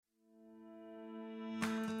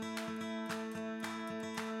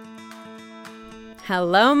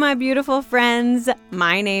Hello, my beautiful friends.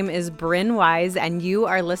 My name is Bryn Wise, and you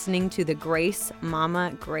are listening to the Grace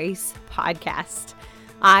Mama Grace podcast.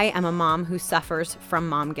 I am a mom who suffers from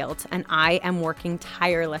mom guilt, and I am working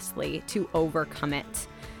tirelessly to overcome it.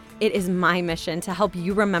 It is my mission to help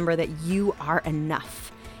you remember that you are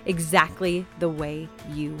enough, exactly the way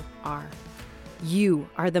you are. You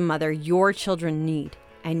are the mother your children need,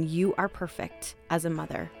 and you are perfect as a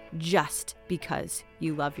mother just because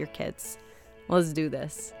you love your kids. Let's do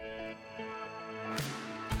this.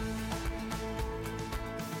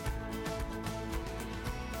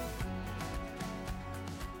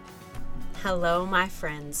 Hello, my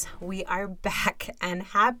friends. We are back and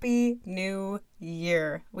happy new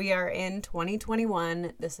year. We are in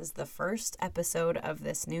 2021. This is the first episode of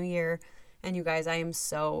this new year. And you guys, I am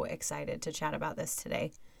so excited to chat about this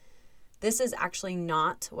today. This is actually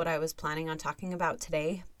not what I was planning on talking about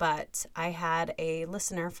today, but I had a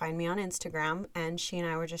listener find me on Instagram, and she and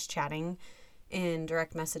I were just chatting in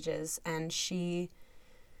direct messages, and she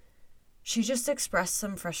just expressed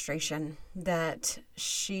some frustration that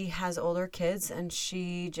she has older kids, and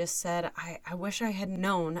she just said, I wish I had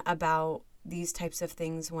known about these types of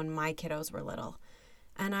things when my kiddos were little.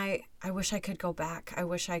 And I wish I could go back. I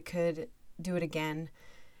wish I could do it again.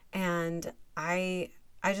 And I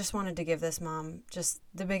just wanted to give this mom just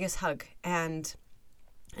the biggest hug and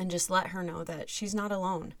just let her know that she's not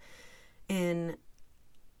alone in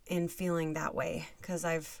feeling that way, because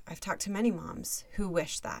I've talked to many moms who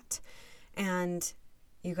wish that. And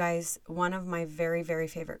you guys, one of my very, very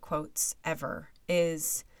favorite quotes ever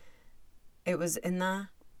is, it was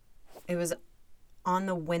on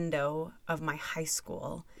the window of my high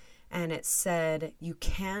school, and it said, "You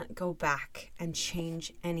can't go back and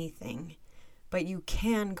change anything, but you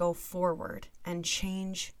can go forward and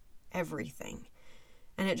change everything."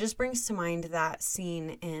 And it just brings to mind that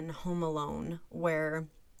scene in Home Alone where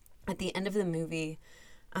at the end of the movie,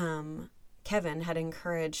 Kevin had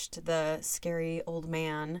encouraged the scary old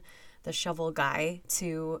man, the shovel guy,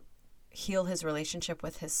 to heal his relationship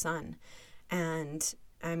with his son. And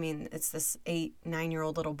I mean, it's this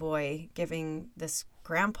 8-9-year-old little boy giving this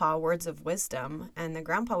grandpa words of wisdom. And the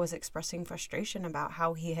grandpa was expressing frustration about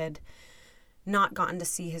how he had not gotten to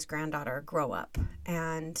see his granddaughter grow up,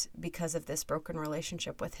 and because of this broken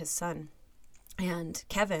relationship with his son. And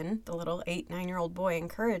Kevin, the little 8-9-year-old boy,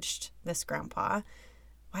 encouraged this grandpa,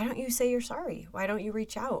 why don't you say you're sorry? Why don't you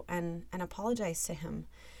reach out and apologize to him?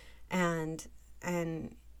 And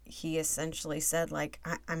he essentially said, like,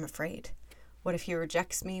 I'm afraid. What if he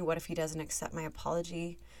rejects me? What if he doesn't accept my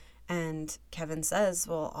apology? And Kevin says,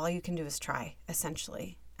 well, all you can do is try,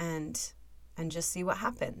 essentially, and just see what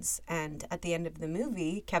happens. And at the end of the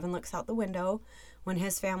movie, Kevin looks out the window when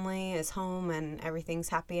his family is home and everything's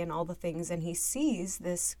happy and all the things, and he sees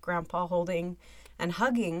this grandpa holding and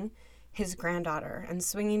hugging his granddaughter and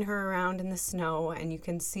swinging her around in the snow, and you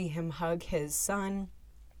can see him hug his son.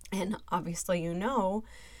 And obviously you know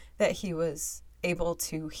that he was able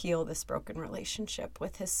to heal this broken relationship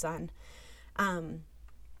with his son.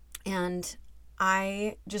 And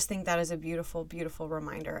I just think that is a beautiful, beautiful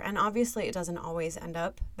reminder. And obviously it doesn't always end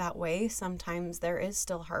up that way. Sometimes there is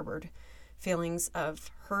still harbored feelings of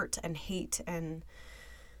hurt and hate and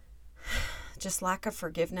just lack of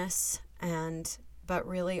forgiveness. But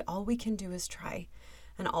really all we can do is try,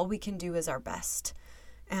 and all we can do is our best.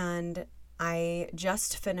 And I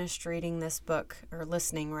just finished reading this book, or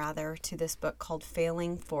listening rather, to this book called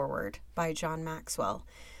Failing Forward by John Maxwell.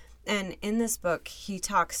 And in this book, he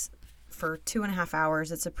talks for 2.5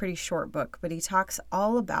 hours. It's a pretty short book, but he talks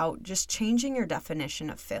all about just changing your definition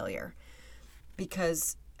of failure.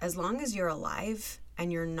 Because as long as you're alive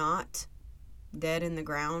and you're not dead in the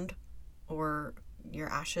ground, or your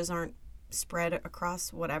ashes aren't spread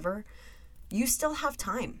across whatever, you still have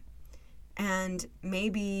time. And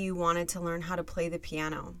maybe you wanted to learn how to play the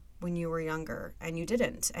piano when you were younger and you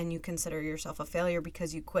didn't, and you consider yourself a failure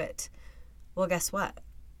because you quit. Well, guess what?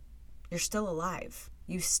 You're still alive.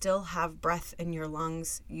 You still have breath in your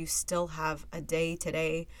lungs. You still have a day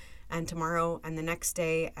today and tomorrow and the next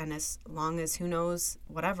day, and as long as who knows,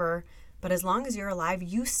 whatever. But as long as you're alive,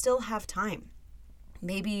 you still have time.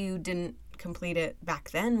 Maybe you didn't complete it back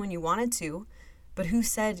then when you wanted to, but who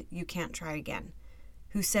said you can't try again?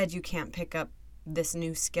 Who said you can't pick up this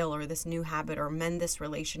new skill or this new habit or mend this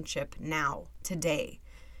relationship now, today?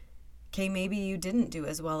 Okay, maybe you didn't do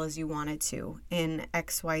as well as you wanted to in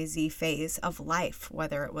XYZ phase of life,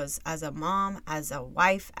 whether it was as a mom, as a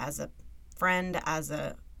wife, as a friend, as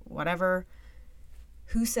a whatever.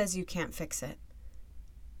 Who says you can't fix it?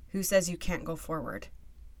 Who says you can't go forward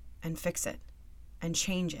and fix it and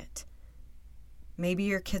change it? Maybe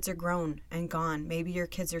your kids are grown and gone. Maybe your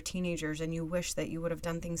kids are teenagers and you wish that you would have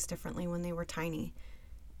done things differently when they were tiny.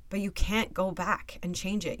 But you can't go back and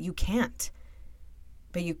change it. You can't.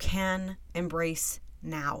 But you can embrace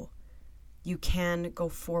now. You can go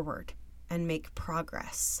forward and make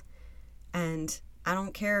progress. And I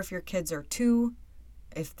don't care if your kids are 2,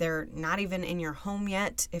 if they're not even in your home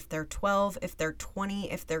yet, if they're 12, if they're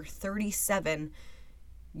 20, if they're 37,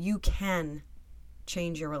 you can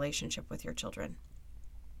change your relationship with your children.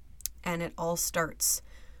 And it all starts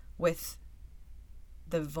with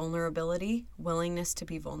the vulnerability, willingness to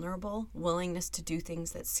be vulnerable, willingness to do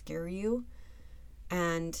things that scare you,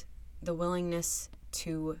 and the willingness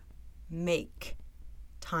to make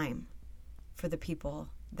time for the people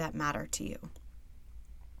that matter to you.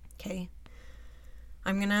 Okay?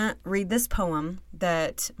 I'm going to read this poem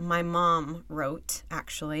that my mom wrote,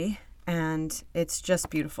 actually, and it's just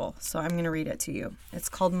beautiful. So I'm going to read it to you. It's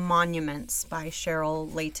called Monuments by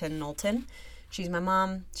Cheryl Layton Knowlton. She's my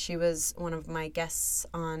mom. She was one of my guests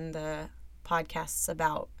on the podcasts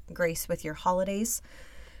about grace with your holidays.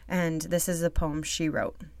 And this is a poem she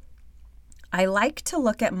wrote. I like to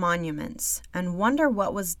look at monuments and wonder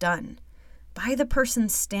what was done by the person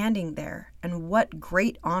standing there and what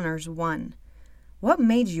great honors won. What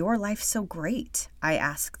made your life so great? I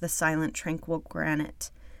ask the silent, tranquil granite.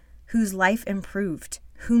 Whose life improved?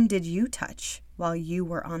 Whom did you touch while you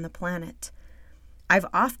were on the planet? I've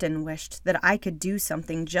often wished that I could do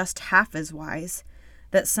something just half as wise,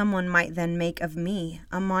 that someone might then make of me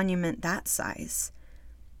a monument that size.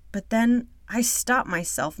 But then I stop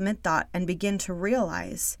myself mid-thought and begin to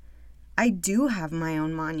realize I do have my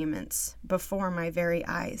own monuments before my very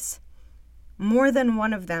eyes. More than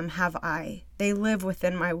one of them have I. They live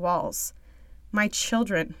within my walls. My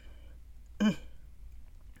children...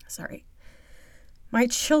 My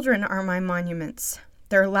children are my monuments.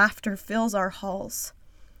 Their laughter fills our halls.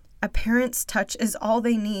 A parent's touch is all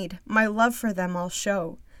they need. My love for them I'll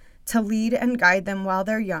show, to lead and guide them while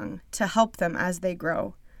they're young, to help them as they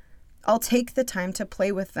grow. I'll take the time to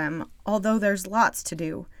play with them, although there's lots to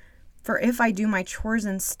do. For if I do my chores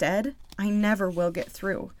instead, I never will get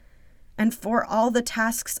through. And for all the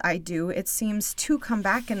tasks I do, it seems to come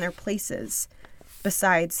back in their places.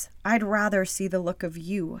 Besides, I'd rather see the look of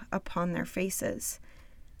you upon their faces.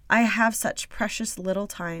 I have such precious little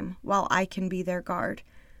time while I can be their guard,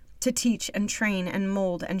 to teach and train and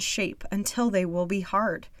mold and shape until they will be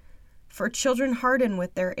hard. For children harden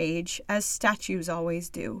with their age, as statues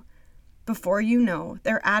always do. Before you know,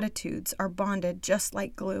 their attitudes are bonded just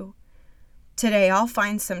like glue. Today I'll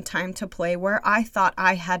find some time to play where I thought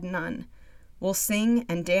I had none. We'll sing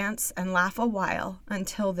and dance and laugh a while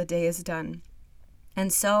until the day is done.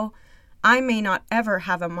 And so, I may not ever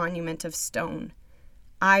have a monument of stone.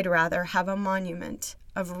 I'd rather have a monument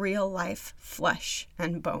of real life flesh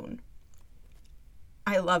and bone.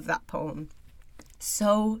 I love that poem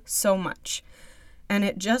so much. And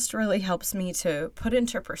it just really helps me to put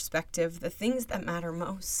into perspective the things that matter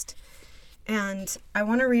most. And I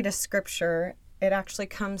want to read a scripture. It actually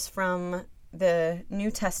comes from the New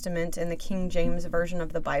Testament in the King James Version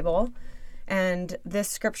of the Bible. And this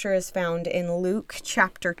scripture is found in Luke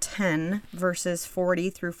chapter 10, verses 40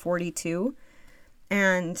 through 42.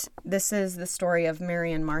 And this is the story of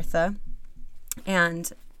Mary and Martha.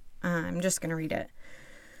 And I'm just going to read it.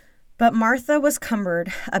 But Martha was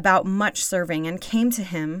cumbered about much serving and came to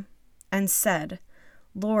him and said,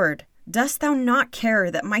 Lord, dost thou not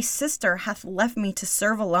care that my sister hath left me to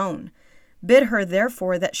serve alone? Bid her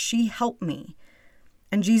therefore that she help me.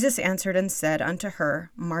 And Jesus answered and said unto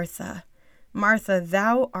her, Martha, Martha,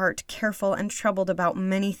 thou art careful and troubled about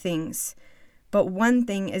many things, but one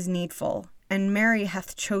thing is needful, and Mary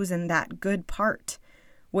hath chosen that good part,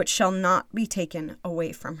 which shall not be taken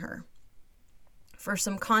away from her. For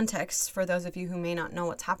some context, for those of you who may not know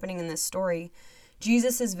what's happening in this story,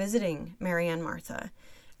 Jesus is visiting Mary and Martha,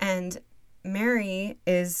 and Mary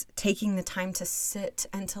is taking the time to sit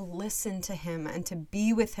and to listen to him and to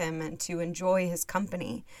be with him and to enjoy his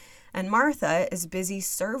company. And Martha is busy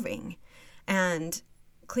serving and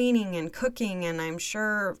cleaning and cooking, and I'm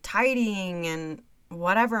sure tidying and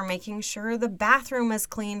whatever, making sure the bathroom is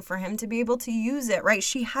clean for him to be able to use it, right?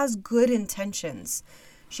 She has good intentions.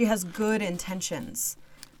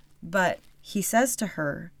 But he says to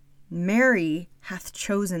her, Mary hath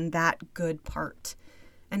chosen that good part.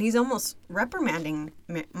 And he's almost reprimanding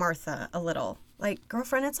Martha a little. Like,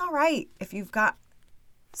 girlfriend, it's all right if you've got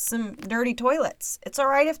some dirty toilets. It's all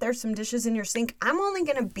right if there's some dishes in your sink. I'm only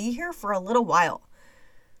going to be here for a little while.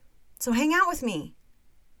 So hang out with me.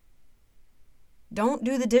 Don't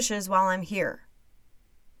do the dishes while I'm here.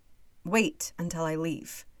 Wait until I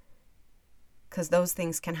leave. because those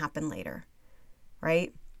things can happen later,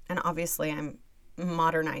 right? And obviously I'm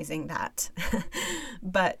modernizing that.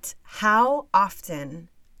 But how often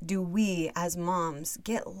do we as moms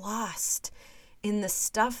get lost in the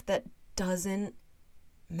stuff that doesn't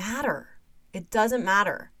matter? It doesn't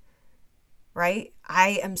matter, right?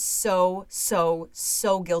 I am so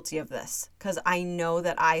guilty of this because I know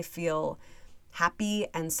that I feel happy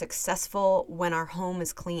and successful when our home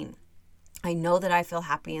is clean. I know that I feel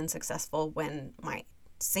happy and successful when my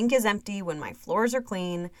sink is empty, when my floors are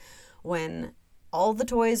clean, when all the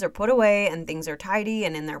toys are put away and things are tidy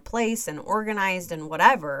and in their place and organized and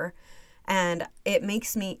whatever. And it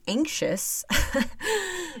makes me anxious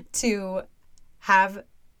to have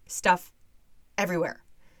stuff everywhere.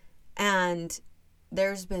 And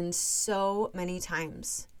there's been so many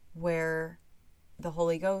times where the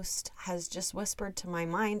Holy Ghost has just whispered to my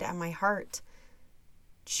mind and my heart,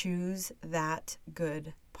 choose that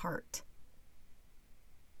good part.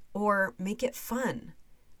 Or make it fun.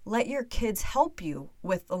 Let your kids help you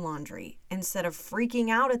with the laundry instead of freaking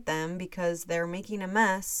out at them because they're making a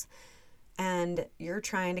mess and you're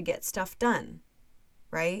trying to get stuff done,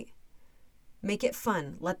 right? Make it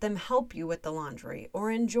fun. Let them help you with the laundry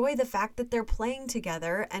or enjoy the fact that they're playing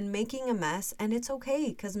together and making a mess, and it's okay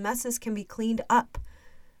because messes can be cleaned up,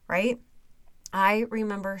 right? I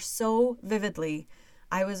remember so vividly,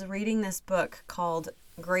 I was reading this book called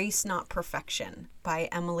Grace Not Perfection by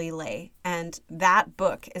Emily Ley. And that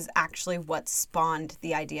book is actually what spawned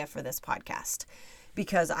the idea for this podcast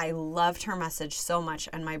because I loved her message so much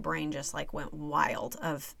and my brain just like went wild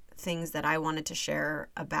of things that I wanted to share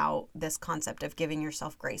about this concept of giving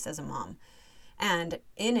yourself grace as a mom. And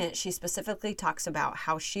in it, she specifically talks about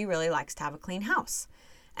how she really likes to have a clean house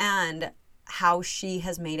and how she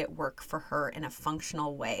has made it work for her in a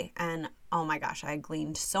functional way. And oh my gosh, I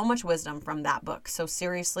gleaned so much wisdom from that book. So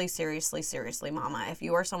seriously, mama, if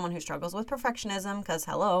you are someone who struggles with perfectionism, because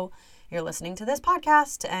hello, you're listening to this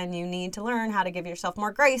podcast and you need to learn how to give yourself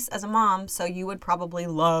more grace as a mom, so you would probably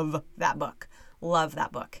love that book. Love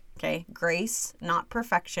that book, okay? Grace Not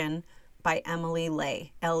Perfection by Emily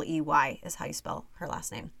Ley. Ley is how you spell her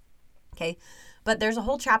last name, okay? But there's a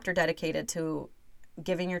whole chapter dedicated to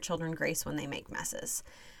giving your children grace when they make messes.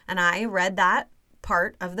 And I read that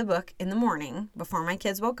part of the book in the morning before my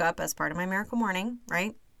kids woke up as part of my miracle morning,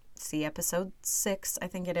 right? See episode 6, I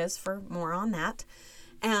think it is, for more on that.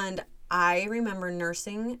 And I remember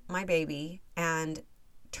nursing my baby and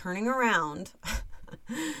turning around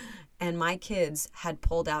and my kids had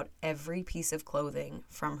pulled out every piece of clothing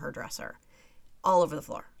from her dresser all over the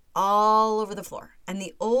floor. And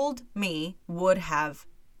the old me would have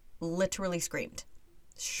literally screamed,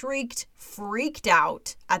 shrieked, freaked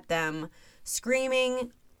out at them,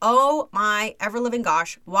 screaming, oh my ever-living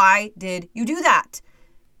gosh, why did you do that?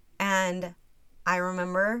 And I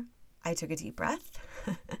remember I took a deep breath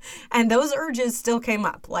and those urges still came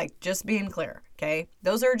up, like just being clear, okay?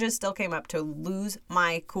 Those urges still came up to lose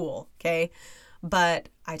my cool, okay? But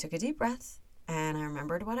I took a deep breath and I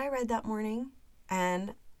remembered what I read that morning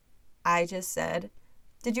and I just said,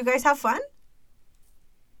 did you guys have fun?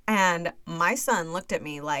 And my son looked at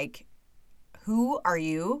me like, who are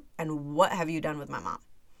you and what have you done with my mom?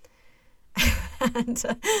 And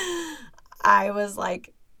I was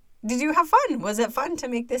like, did you have fun? Was it fun to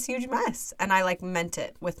make this huge mess? And I like meant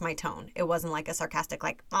it with my tone. It wasn't like a sarcastic,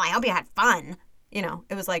 like, well, I hope you had fun. You know,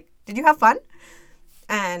 it was like, did you have fun?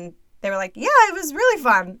 And they were like, yeah, it was really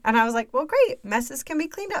fun. And I was like, well, great. Messes can be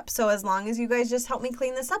cleaned up. So as long as you guys just help me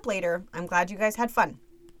clean this up later, I'm glad you guys had fun.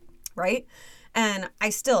 Right? And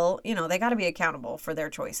I still, you know, they got to be accountable for their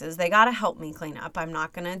choices. They got to help me clean up. I'm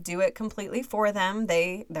not going to do it completely for them.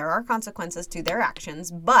 There are consequences to their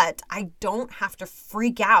actions, but I don't have to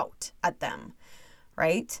freak out at them,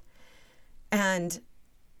 right? And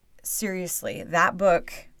seriously, that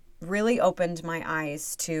book really opened my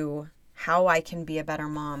eyes to how I can be a better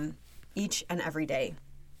mom each and every day.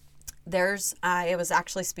 I was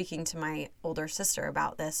actually speaking to my older sister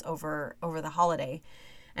about this over the holiday.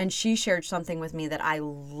 And she shared something with me that I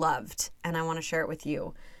loved, and I want to share it with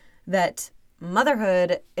you, that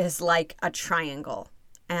motherhood is like a triangle.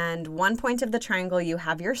 And one point of the triangle, you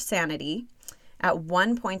have your sanity. At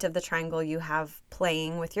one point of the triangle, you have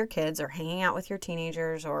playing with your kids or hanging out with your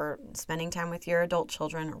teenagers or spending time with your adult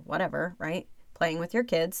children or whatever, right? Playing with your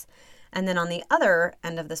kids. And then on the other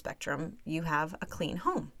end of the spectrum, you have a clean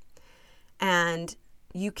home. And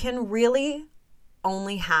you can really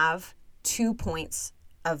only have 2 points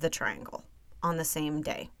of the triangle on the same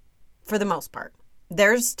day, for the most part.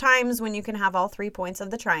 There's times when you can have all 3 points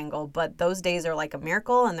of the triangle, but those days are like a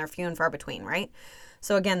miracle and they're few and far between, right?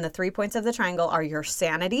 So again, the 3 points of the triangle are your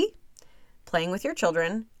sanity, playing with your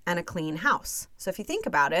children, and a clean house. So if you think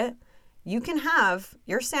about it, you can have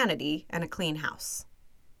your sanity and a clean house.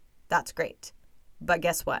 That's great. But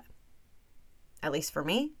guess what? At least for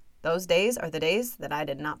me, those days are the days that I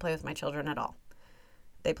did not play with my children at all.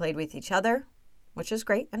 They played with each other, which is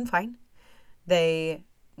great and fine. They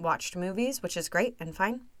watched movies, which is great and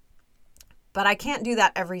fine. But I can't do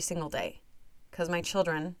that every single day because my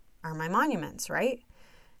children are my monuments, right?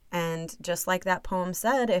 And just like that poem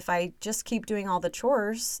said, if I just keep doing all the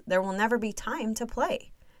chores, there will never be time to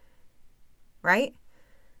play, right?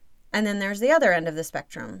 And then there's the other end of the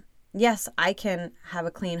spectrum. Yes, I can have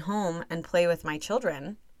a clean home and play with my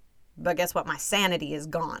children, but guess what? My sanity is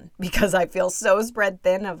gone because I feel so spread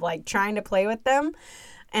thin of like trying to play with them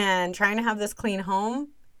and trying to have this clean home,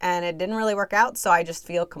 and it didn't really work out. So I just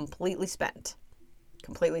feel completely spent,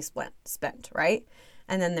 right?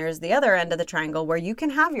 And then there's the other end of the triangle where you can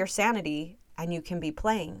have your sanity and you can be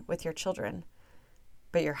playing with your children,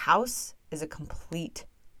 but your house is a complete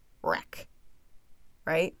wreck,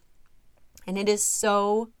 right? And it is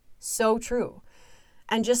so true.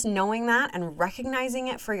 And just knowing that and recognizing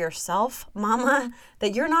it for yourself, mama,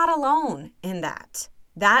 that you're not alone in that.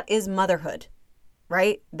 That is motherhood,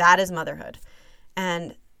 right? That is motherhood.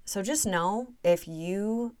 And so just know if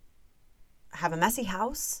you have a messy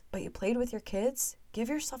house, but you played with your kids, give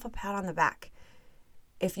yourself a pat on the back.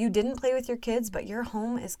 If you didn't play with your kids, but your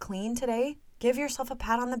home is clean today, give yourself a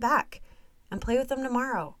pat on the back and play with them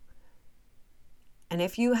tomorrow. And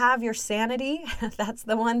if you have your sanity, that's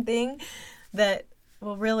the one thing that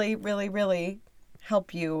will really, really, really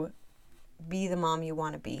help you be the mom you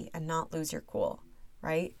want to be and not lose your cool,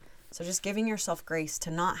 right? So just giving yourself grace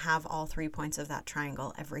to not have all 3 points of that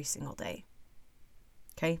triangle every single day.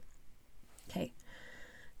 Okay?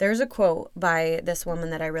 There's a quote by this woman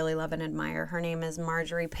that I really love and admire. Her name is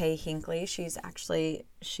Marjorie Pay Hinckley. She's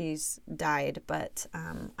died, but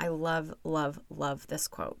I love this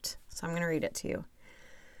quote. So I'm going to read it to you.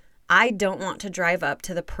 I don't want to drive up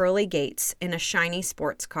to the pearly gates in a shiny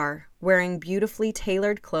sports car, wearing beautifully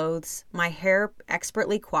tailored clothes, my hair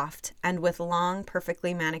expertly coiffed, and with long,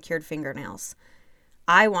 perfectly manicured fingernails.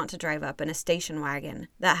 I want to drive up in a station wagon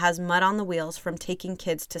that has mud on the wheels from taking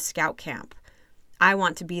kids to scout camp. I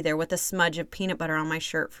want to be there with a smudge of peanut butter on my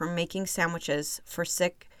shirt from making sandwiches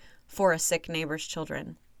for a sick neighbor's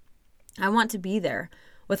children. I want to be there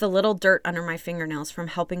with a little dirt under my fingernails from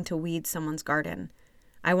helping to weed someone's garden.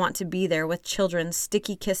 I want to be there with children's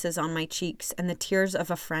sticky kisses on my cheeks and the tears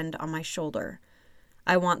of a friend on my shoulder.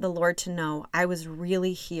 I want the Lord to know I was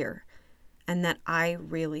really here and that I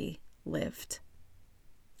really lived.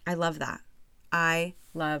 I love that. I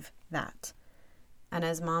love that. And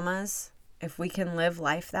as mamas, if we can live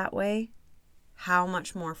life that way, how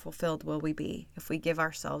much more fulfilled will we be if we give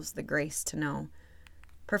ourselves the grace to know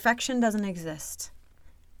perfection doesn't exist.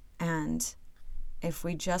 And if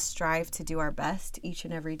we just strive to do our best each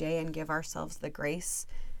and every day and give ourselves the grace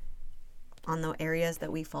on the areas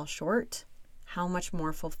that we fall short, how much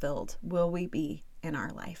more fulfilled will we be in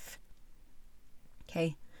our life?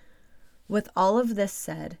 Okay. With all of this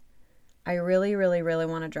said, I really, really, really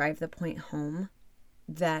want to drive the point home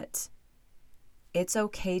that it's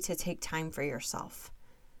okay to take time for yourself.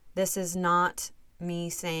 This is not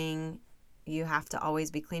me saying you have to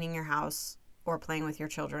always be cleaning your house or playing with your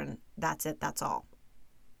children. That's it. That's all.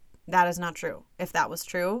 That is not true. If that was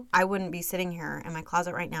true, I wouldn't be sitting here in my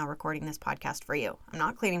closet right now recording this podcast for you. I'm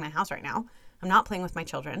not cleaning my house right now. I'm not playing with my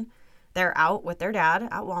children. They're out with their dad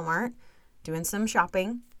at Walmart doing some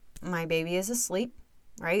shopping. My baby is asleep,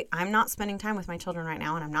 right? I'm not spending time with my children right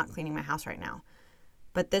now, and I'm not cleaning my house right now.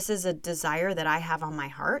 But this is a desire that I have on my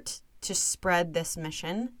heart to spread this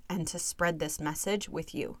mission and to spread this message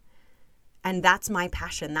with you. And that's my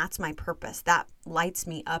passion. That's my purpose. That lights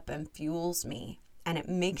me up and fuels me. And it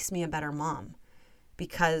makes me a better mom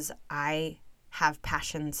because I have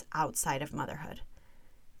passions outside of motherhood.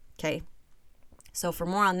 Okay. So for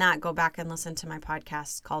more on that, go back and listen to my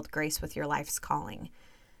podcast called Grace with Your Life's Calling.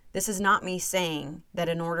 This is not me saying that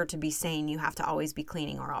in order to be sane, you have to always be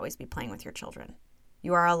cleaning or always be playing with your children.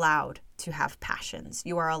 You are allowed to have passions.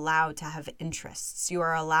 You are allowed to have interests. You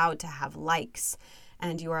are allowed to have likes,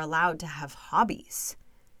 and you are allowed to have hobbies.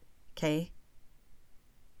 Okay?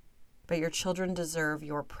 But your children deserve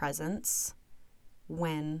your presence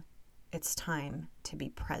when it's time to be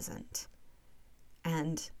present.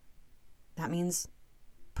 And that means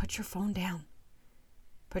put your phone down.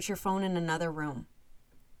 Put your phone in another room.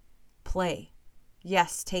 Play.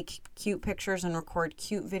 Yes, take cute pictures and record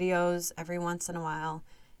cute videos every once in a while.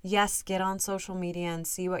 Yes, get on social media and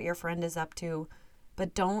see what your friend is up to.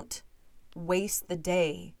 But don't waste the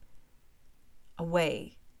day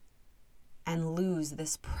away and lose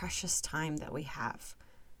this precious time that we have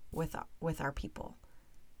with our people,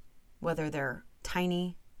 whether they're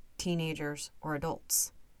tiny, teenagers, or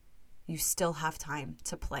adults. You still have time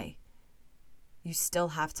to play. You still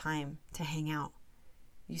have time to hang out.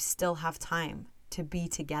 You still have time to be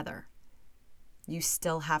together. You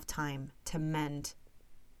still have time to mend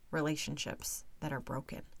relationships that are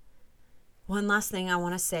broken. One last thing I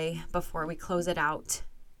want to say before we close it out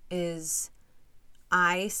is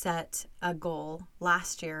I set a goal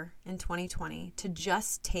last year in 2020 to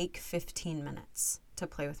just take 15 minutes to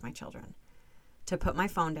play with my children, to put my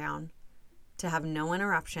phone down, to have no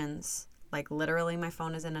interruptions. Like literally my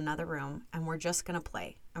phone is in another room and we're just going to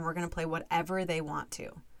play, and we're going to play whatever they want to.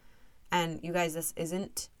 And you guys, this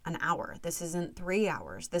isn't an hour. This isn't 3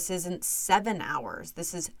 hours. This isn't 7 hours.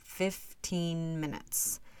 This is 15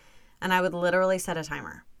 minutes. And I would literally set a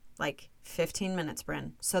timer, like 15 minutes,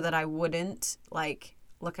 Bryn, so that I wouldn't like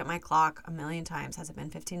look at my clock a million times. Has it been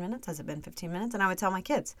 15 minutes? Has it been 15 minutes? And I would tell my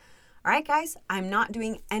kids, all right, guys, I'm not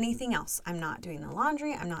doing anything else. I'm not doing the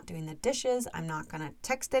laundry. I'm not doing the dishes. I'm not going to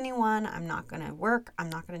text anyone. I'm not going to work. I'm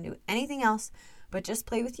not going to do anything else, but just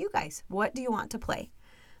play with you guys. What do you want to play?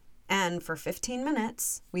 And for 15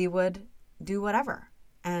 minutes, we would do whatever.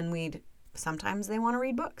 And sometimes they want to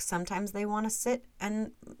read books. Sometimes they want to sit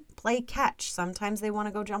and play catch. Sometimes they want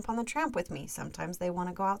to go jump on the tramp with me. Sometimes they want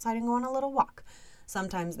to go outside and go on a little walk.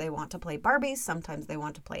 Sometimes they want to play Barbies. Sometimes they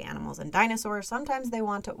want to play animals and dinosaurs. Sometimes they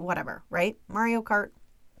want to whatever, right? Mario Kart,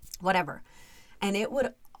 whatever. And it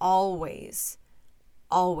would always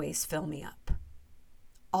fill me up.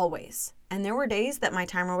 Always. And there were days that my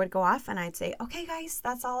timer would go off and I'd say, okay, guys,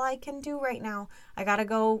 that's all I can do right now. I got to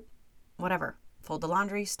go, whatever, fold the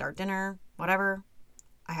laundry, start dinner, whatever.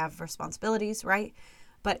 I have responsibilities, right?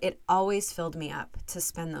 But it always filled me up to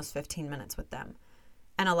spend those 15 minutes with them.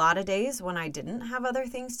 And a lot of days when I didn't have other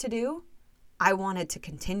things to do, I wanted to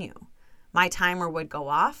continue. My timer would go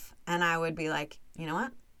off and I would be like, you know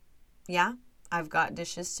what? Yeah, I've got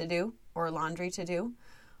dishes to do or laundry to do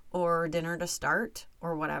or dinner to start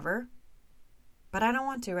or whatever. But I don't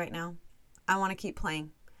want to right now. I want to keep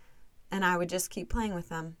playing. And I would just keep playing with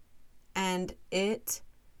them. And it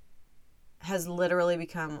has literally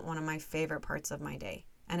become one of my favorite parts of my day.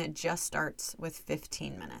 And it just starts with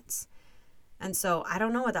 15 minutes. And so I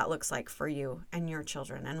don't know what that looks like for you and your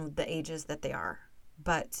children and the ages that they are.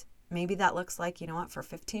 But maybe that looks like, you know what, for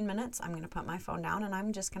 15 minutes, I'm going to put my phone down and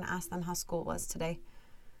I'm just going to ask them how school was today.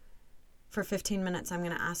 For 15 minutes, I'm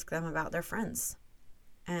going to ask them about their friends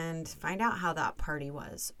and find out how that party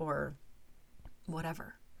was or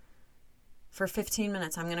whatever. For 15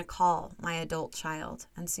 minutes, I'm going to call my adult child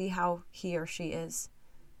and see how he or she is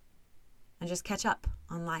and just catch up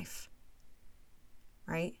on life,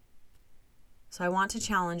 right? So I want to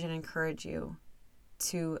challenge and encourage you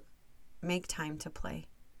to make time to play.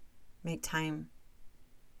 Make time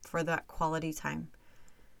for that quality time.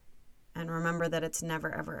 And remember that it's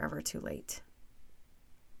never, ever, ever too late.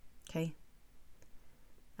 Okay?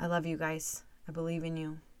 I love you guys. I believe in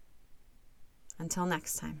you. Until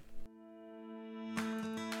next time.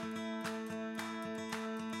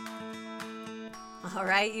 All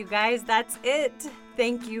right, you guys, that's it.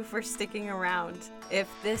 Thank you for sticking around. If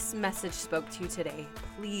this message spoke to you today,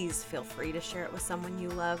 please feel free to share it with someone you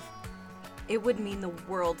love. It would mean the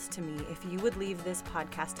world to me if you would leave this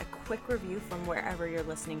podcast a quick review from wherever you're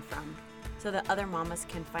listening from so that other mamas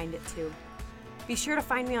can find it too. Be sure to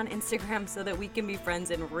find me on Instagram so that we can be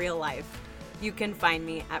friends in real life. You can find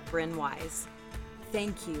me at Bryn Wise.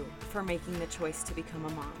 Thank you for making the choice to become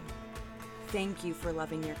a mom. Thank you for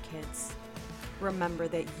loving your kids. Remember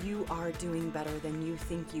that you are doing better than you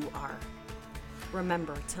think you are.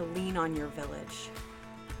 Remember to lean on your village.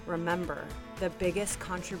 Remember, the biggest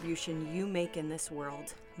contribution you make in this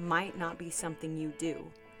world might not be something you do,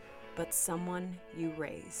 but someone you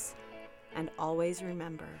raise. And always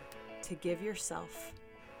remember to give yourself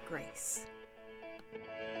grace.